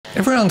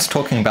Everyone's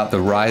talking about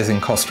the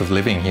rising cost of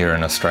living here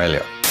in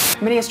Australia.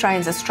 Many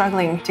Australians are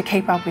struggling to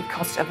keep up with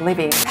cost of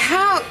living.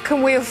 How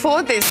can we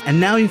afford this? And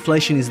now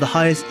inflation is the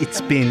highest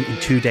it's been in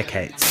 2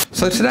 decades.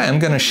 So today I'm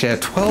going to share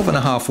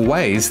 12.5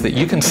 ways that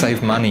you can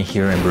save money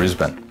here in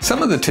Brisbane.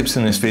 Some of the tips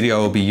in this video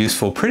will be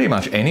useful pretty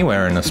much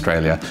anywhere in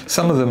Australia.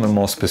 Some of them are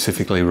more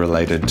specifically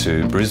related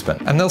to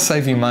Brisbane. And they'll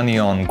save you money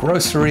on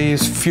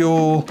groceries,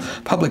 fuel,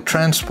 public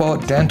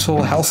transport,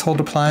 dental, household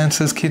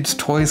appliances, kids'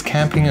 toys,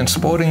 camping and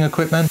sporting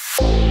equipment.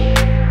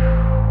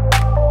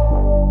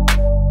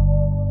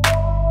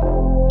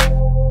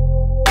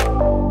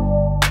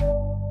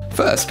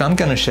 First, I'm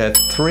going to share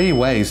 3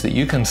 ways that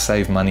you can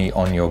save money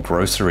on your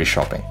grocery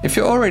shopping. If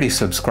you're already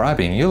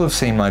subscribing, you'll have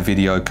seen my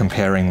video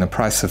comparing the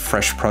price of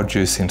fresh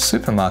produce in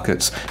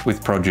supermarkets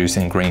with produce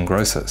in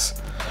greengrocers.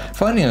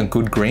 Finding a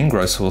good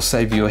greengrocer will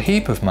save you a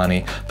heap of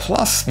money,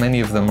 plus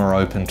many of them are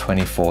open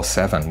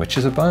 24/7, which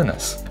is a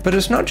bonus. But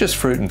it's not just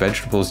fruit and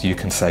vegetables you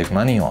can save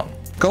money on.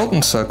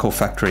 Golden Circle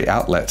factory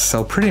outlets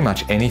sell pretty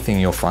much anything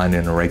you'll find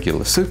in a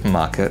regular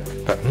supermarket,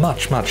 but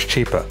much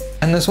cheaper.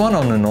 And there's one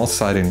on the north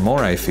side in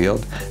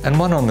Morayfield and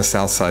one on the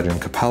south side in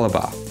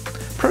Capalaba.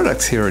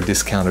 Products here are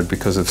discounted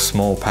because of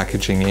small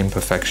packaging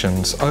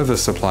imperfections,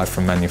 oversupply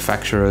from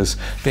manufacturers,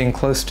 being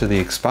close to the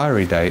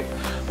expiry date,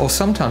 or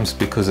sometimes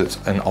because it's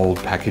an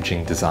old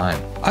packaging design.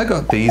 I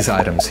got these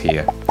items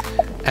here,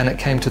 and it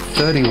came to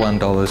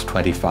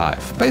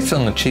 $31.25. Based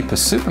on the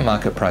cheapest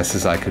supermarket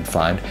prices I could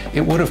find, it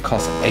would have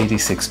cost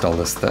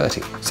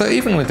 $86.30. So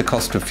even with the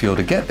cost of fuel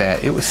to get there,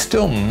 it was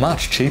still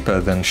much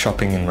cheaper than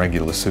shopping in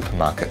regular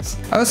supermarkets.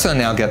 I also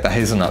now get the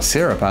hazelnut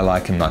syrup I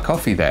like in my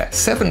coffee there,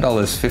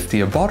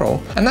 $7.50 a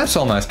bottle, and that's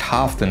almost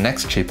half the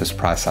next cheapest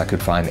price I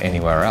could find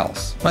anywhere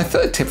else. My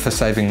third tip for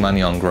saving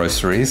money on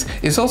groceries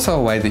is also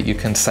a way that you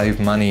can save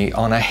money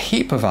on a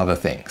heap of other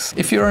things.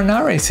 If you're an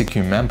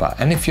RACQ member,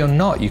 and if you're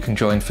not, you can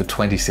join for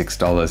 $26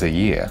 a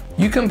year.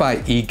 You can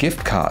buy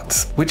e-gift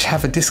cards, which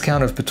have a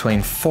discount of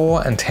between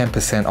 4 and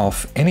 10%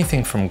 off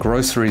anything from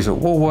groceries at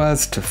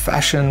Woolworths to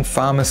fashion,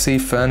 pharmacy,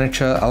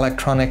 furniture,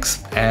 electronics,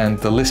 and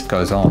the list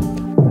goes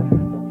on.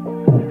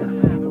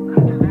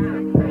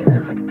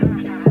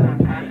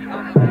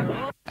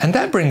 And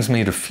that brings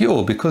me to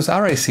fuel, because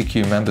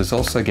RACQ members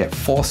also get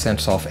 4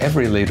 cents off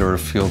every litre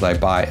of fuel they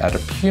buy at a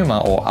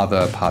Puma or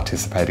other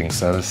participating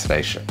service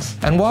stations.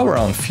 And while we're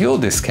on fuel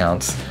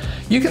discounts,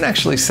 you can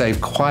actually save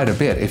quite a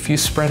bit if you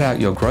spread out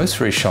your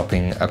grocery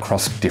shopping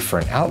across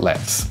different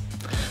outlets.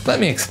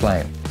 Let me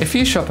explain. If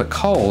you shop at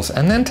Coles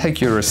and then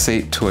take your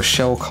receipt to a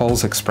Shell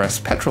Coles Express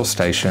petrol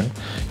station,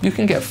 you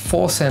can get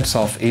 4 cents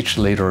off each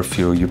litre of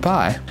fuel you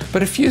buy.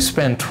 But if you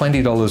spend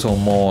 $20 or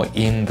more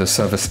in the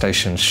service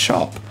station's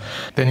shop,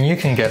 then you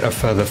can get a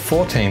further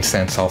 14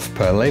 cents off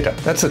per litre.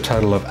 That's a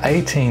total of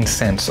 18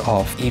 cents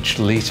off each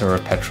litre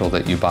of petrol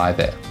that you buy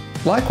there.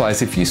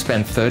 Likewise, if you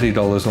spend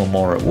 $30 or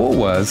more at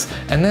Woolworths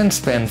and then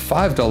spend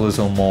 $5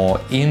 or more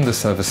in the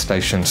service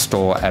station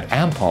store at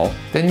Ampol,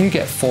 then you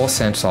get 4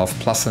 cents off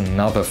plus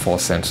another 4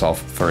 cents off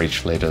for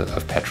each litre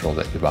of petrol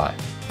that you buy.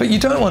 But you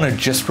don't want to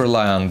just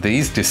rely on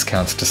these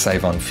discounts to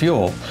save on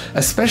fuel,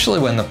 especially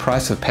when the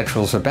price of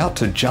petrol is about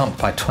to jump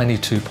by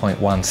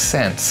 22.1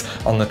 cents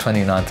on the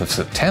 29th of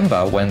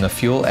September when the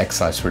fuel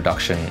excise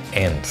reduction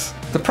ends.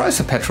 The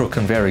price of petrol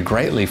can vary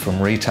greatly from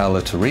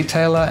retailer to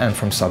retailer and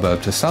from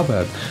suburb to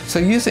suburb, so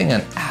using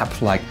an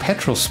app like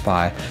Petrol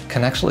Spy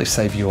can actually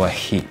save you a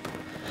heap.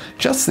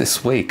 Just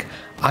this week,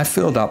 I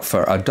filled up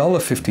for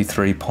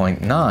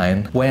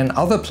 $1.53.9 when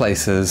other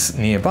places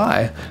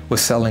nearby were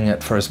selling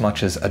it for as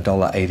much as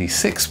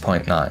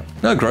 $1.86.9.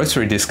 No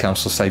grocery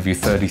discounts will save you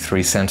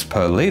 33 cents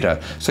per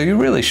litre, so you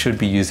really should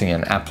be using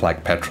an app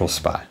like Petrol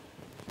Spy.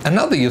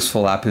 Another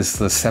useful app is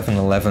the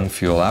 7-Eleven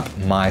fuel app,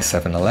 My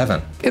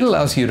 7-Eleven. It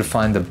allows you to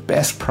find the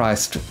best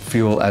priced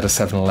fuel at a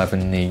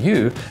 7-Eleven near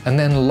you and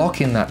then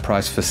lock in that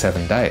price for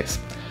 7 days.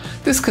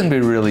 This can be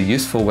really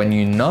useful when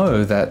you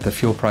know that the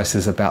fuel price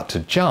is about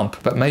to jump,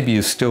 but maybe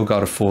you've still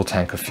got a full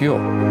tank of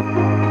fuel.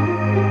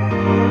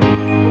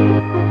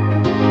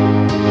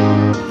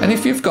 And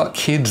if you've got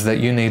kids that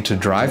you need to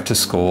drive to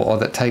school or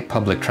that take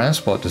public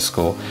transport to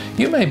school,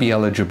 you may be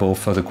eligible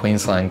for the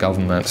Queensland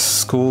Government's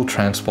School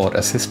Transport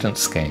Assistance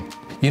Scheme.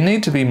 You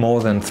need to be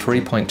more than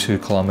 3.2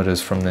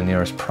 kilometres from the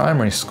nearest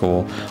primary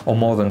school or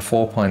more than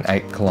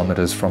 4.8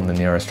 kilometres from the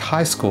nearest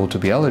high school to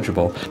be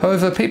eligible.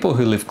 However, people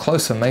who live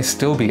closer may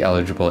still be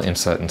eligible in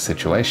certain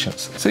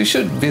situations. So you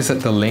should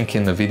visit the link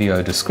in the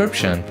video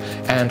description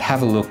and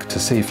have a look to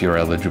see if you're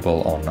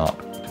eligible or not.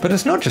 But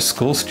it's not just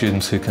school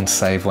students who can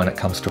save when it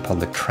comes to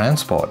public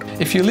transport.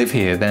 If you live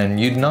here, then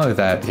you'd know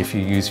that if you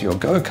use your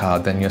Go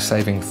card, then you're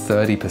saving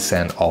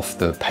 30% off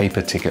the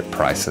paper ticket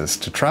prices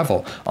to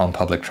travel on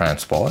public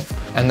transport,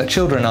 and that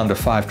children under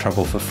 5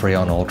 travel for free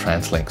on all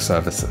TransLink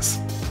services.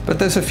 But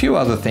there's a few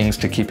other things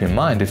to keep in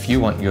mind if you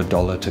want your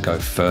dollar to go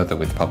further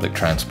with public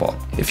transport.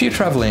 If you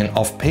travel in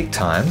off-peak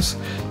times,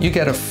 you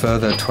get a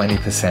further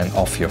 20%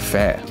 off your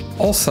fare.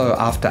 Also,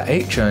 after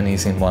 8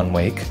 journeys in 1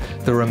 week,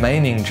 the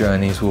remaining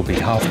journeys will be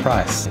half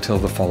price until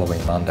the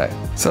following Monday.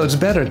 So it's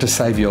better to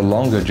save your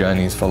longer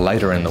journeys for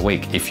later in the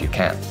week if you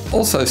can.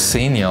 Also,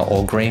 senior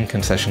or green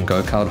concession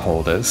go-card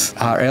holders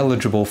are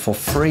eligible for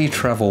free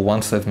travel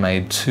once they've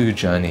made 2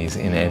 journeys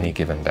in any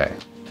given day.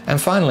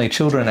 And finally,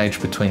 children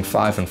aged between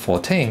 5 and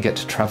 14 get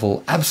to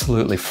travel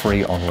absolutely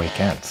free on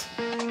weekends.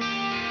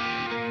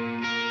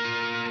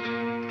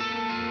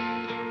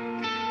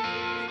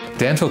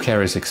 Dental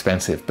care is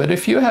expensive, but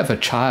if you have a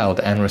child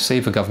and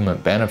receive a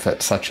government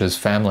benefit such as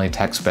Family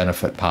Tax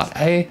Benefit Part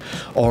A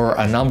or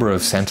a number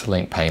of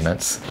Centrelink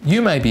payments, you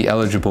may be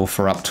eligible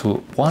for up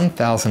to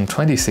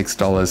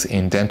 $1,026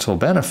 in dental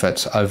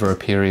benefits over a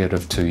period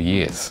of 2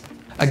 years.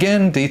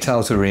 Again,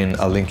 details are in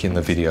a link in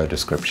the video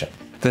description.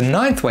 The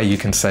 9th way you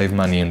can save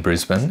money in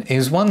Brisbane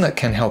is one that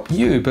can help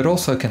you but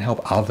also can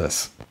help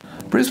others.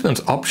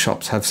 Brisbane's op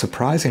shops have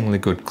surprisingly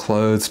good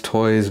clothes,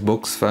 toys,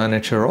 books,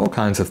 furniture, all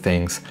kinds of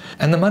things,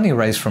 and the money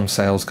raised from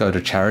sales go to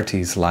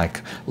charities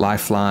like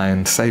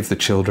Lifeline, Save the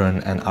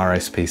Children and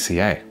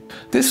RSPCA.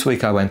 This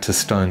week I went to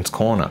Stone's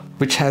Corner,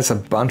 which has a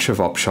bunch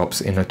of op shops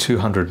in a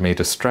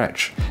 200-metre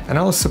stretch, and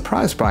I was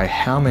surprised by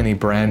how many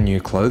brand new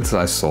clothes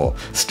I saw,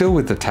 still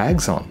with the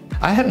tags on.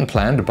 I hadn't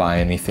planned to buy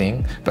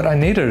anything, but I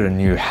needed a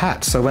new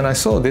hat, so when I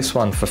saw this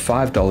one for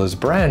 $5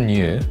 brand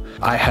new,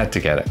 I had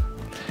to get it.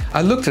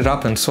 I looked it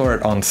up and saw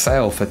it on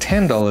sale for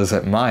 $10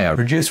 at Maya,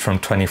 reduced from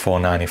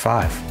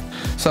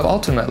 $24.95. So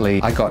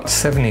ultimately, I got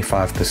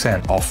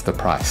 75% off the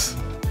price.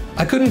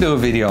 I couldn't do a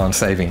video on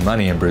saving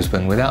money in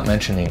Brisbane without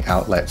mentioning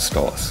outlet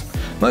stores.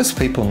 Most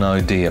people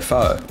know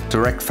DFO,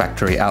 direct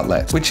factory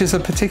outlets, which is a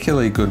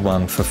particularly good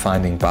one for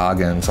finding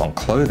bargains on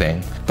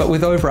clothing, but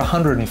with over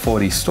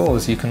 140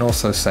 stores you can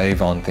also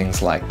save on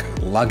things like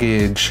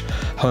luggage,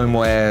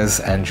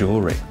 homewares and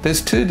jewellery.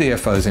 There's 2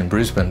 DFOs in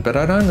Brisbane, but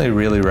I'd only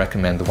really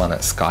recommend the one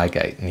at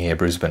Skygate near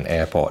Brisbane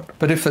Airport.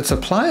 But if it's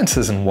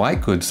appliances and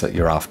white goods that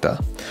you're after,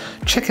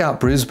 check out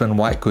Brisbane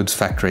White Goods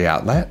Factory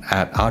Outlet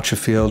at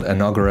Archerfield,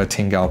 Enoggera,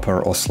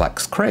 Tingalpa or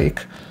Slacks Creek,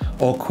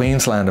 or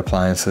Queensland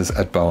Appliances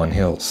at Bowen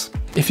Hills.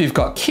 If you've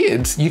got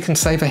kids, you can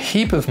save a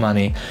heap of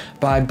money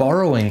by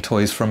borrowing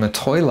toys from a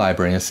toy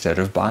library instead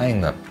of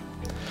buying them.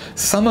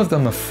 Some of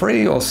them are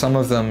free or some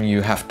of them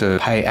you have to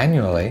pay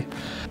annually,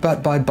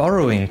 but by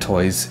borrowing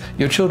toys,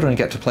 your children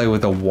get to play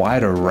with a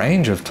wider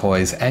range of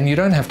toys and you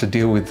don't have to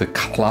deal with the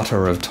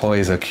clutter of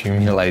toys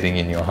accumulating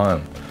in your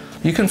home.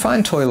 You can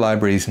find toy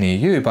libraries near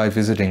you by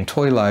visiting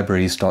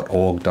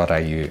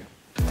toylibraries.org.au.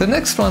 The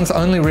next one's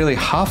only really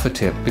half a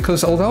tip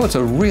because although it's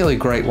a really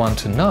great one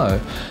to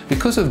know,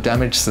 because of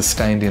damage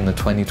sustained in the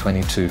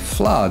 2022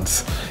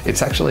 floods,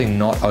 it's actually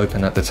not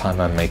open at the time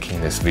I'm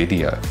making this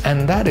video.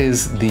 And that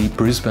is the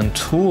Brisbane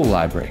Tool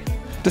Library.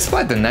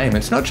 Despite the name,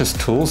 it's not just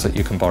tools that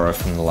you can borrow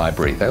from the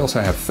library. They also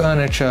have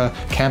furniture,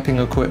 camping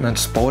equipment,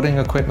 sporting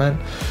equipment.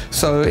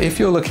 So if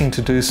you're looking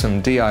to do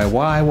some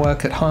DIY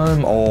work at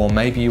home, or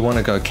maybe you want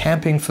to go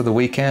camping for the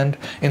weekend,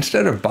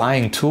 instead of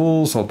buying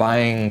tools or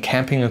buying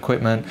camping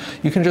equipment,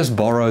 you can just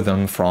borrow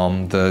them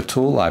from the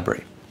tool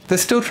library. They're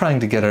still trying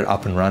to get it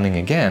up and running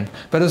again,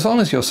 but as long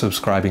as you're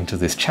subscribing to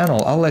this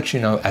channel, I'll let you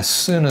know as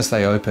soon as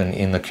they open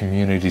in the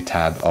community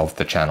tab of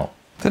the channel.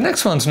 The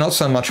next one's not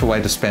so much a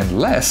way to spend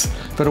less,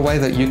 but a way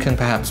that you can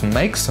perhaps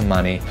make some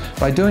money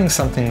by doing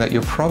something that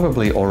you're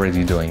probably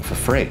already doing for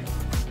free.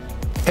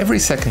 Every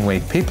second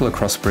week, people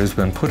across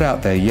Brisbane put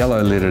out their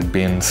yellow lidded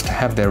bins to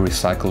have their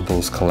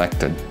recyclables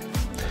collected.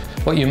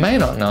 What you may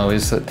not know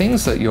is that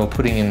things that you're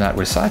putting in that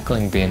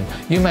recycling bin,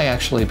 you may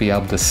actually be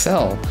able to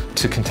sell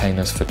to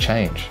Containers for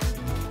Change.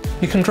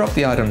 You can drop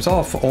the items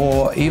off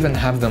or even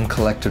have them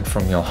collected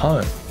from your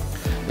home.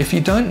 If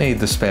you don't need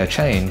the spare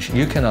change,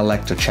 you can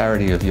elect a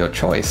charity of your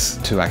choice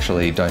to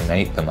actually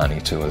donate the money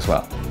to as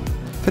well.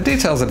 For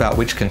details about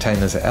which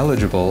containers are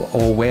eligible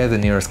or where the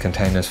nearest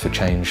Containers for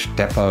Change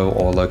depot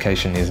or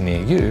location is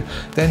near you,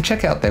 then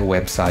check out their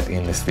website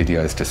in this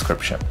video's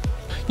description.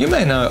 You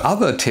may know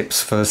other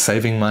tips for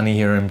saving money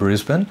here in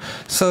Brisbane,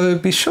 so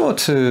be sure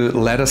to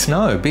let us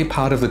know. Be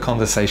part of the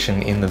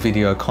conversation in the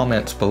video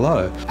comments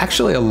below.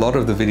 Actually, a lot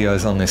of the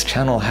videos on this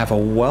channel have a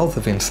wealth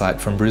of insight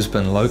from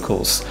Brisbane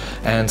locals,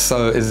 and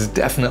so it's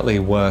definitely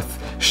worth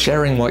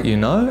sharing what you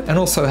know and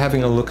also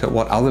having a look at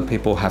what other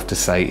people have to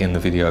say in the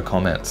video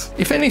comments.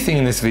 If anything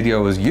in this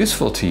video was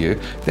useful to you,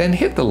 then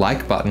hit the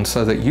like button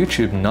so that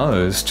YouTube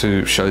knows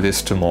to show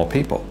this to more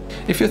people.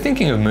 If you're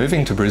thinking of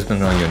moving to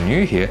Brisbane or you're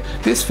new here,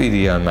 this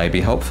video may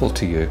be helpful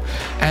to you.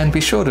 And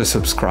be sure to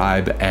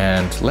subscribe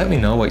and let me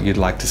know what you'd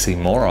like to see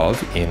more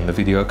of in the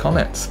video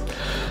comments.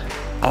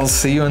 I'll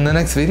see you in the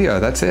next video.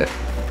 That's it.